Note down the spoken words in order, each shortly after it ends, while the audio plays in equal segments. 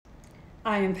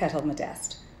I am Petal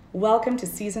Modeste. Welcome to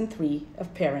Season 3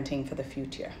 of Parenting for the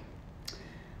Future.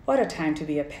 What a time to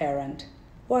be a parent.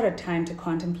 What a time to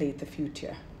contemplate the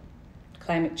future.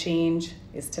 Climate change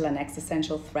is still an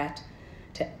existential threat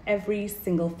to every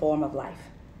single form of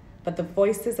life. But the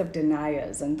voices of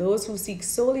deniers and those who seek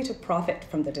solely to profit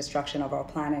from the destruction of our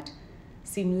planet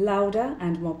seem louder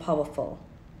and more powerful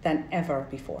than ever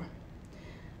before.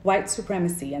 White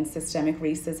supremacy and systemic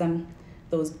racism,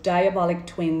 those diabolic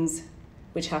twins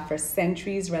which have for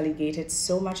centuries relegated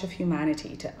so much of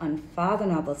humanity to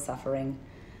unfathomable suffering,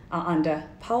 are under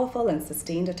powerful and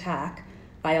sustained attack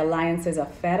by alliances of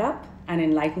fed-up and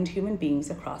enlightened human beings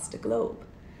across the globe.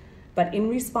 But in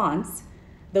response,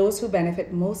 those who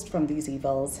benefit most from these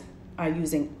evils are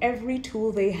using every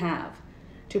tool they have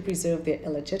to preserve their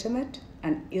illegitimate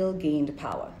and ill-gained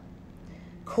power.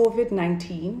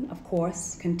 COVID-19, of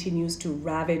course, continues to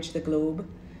ravage the globe.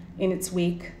 In its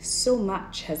wake, so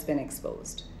much has been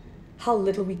exposed. How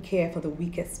little we care for the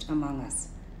weakest among us.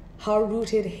 How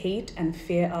rooted hate and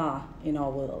fear are in our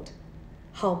world.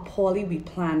 How poorly we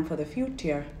plan for the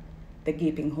future, the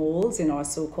gaping holes in our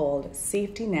so-called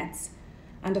safety nets.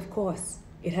 And of course,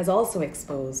 it has also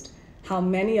exposed how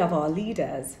many of our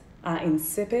leaders are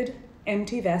insipid,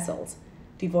 empty vessels,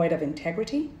 devoid of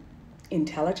integrity,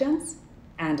 intelligence,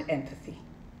 and empathy.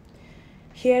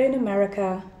 Here in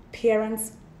America,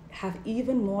 parents have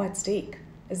even more at stake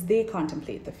as they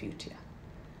contemplate the future.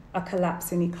 A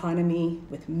collapsing economy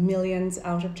with millions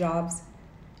out of jobs,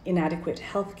 inadequate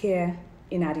health care,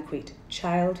 inadequate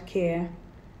child care,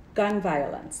 gun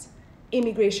violence,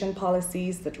 immigration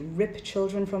policies that rip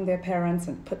children from their parents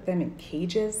and put them in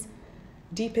cages,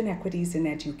 deep inequities in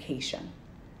education,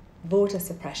 voter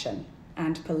suppression,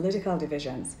 and political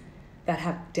divisions that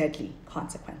have deadly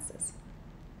consequences.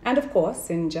 And of course,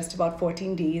 in just about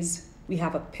 14 days, we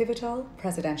have a pivotal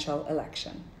presidential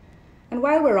election. And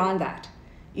while we're on that,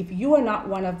 if you are not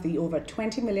one of the over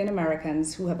 20 million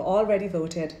Americans who have already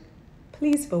voted,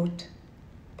 please vote.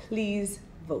 Please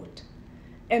vote.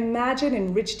 Imagine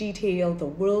in rich detail the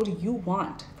world you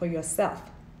want for yourself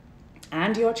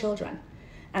and your children,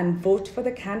 and vote for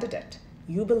the candidate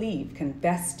you believe can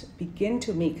best begin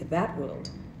to make that world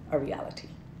a reality.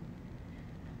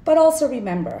 But also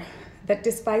remember that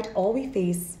despite all we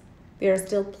face, there are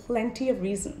still plenty of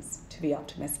reasons to be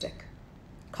optimistic.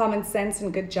 Common sense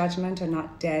and good judgment are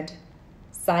not dead.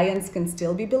 Science can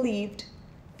still be believed.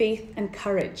 Faith and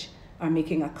courage are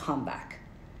making a comeback.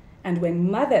 And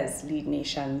when mothers lead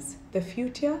nations, the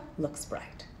future looks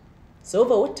bright. So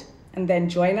vote, and then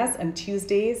join us on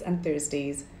Tuesdays and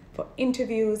Thursdays for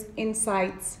interviews,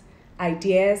 insights,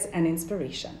 ideas, and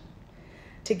inspiration.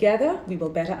 Together, we will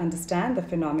better understand the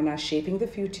phenomena shaping the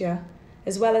future,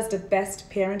 as well as the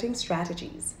best parenting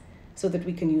strategies, so that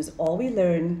we can use all we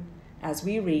learn as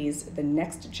we raise the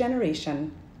next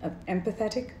generation of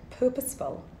empathetic,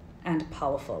 purposeful, and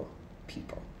powerful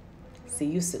people. See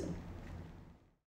you soon.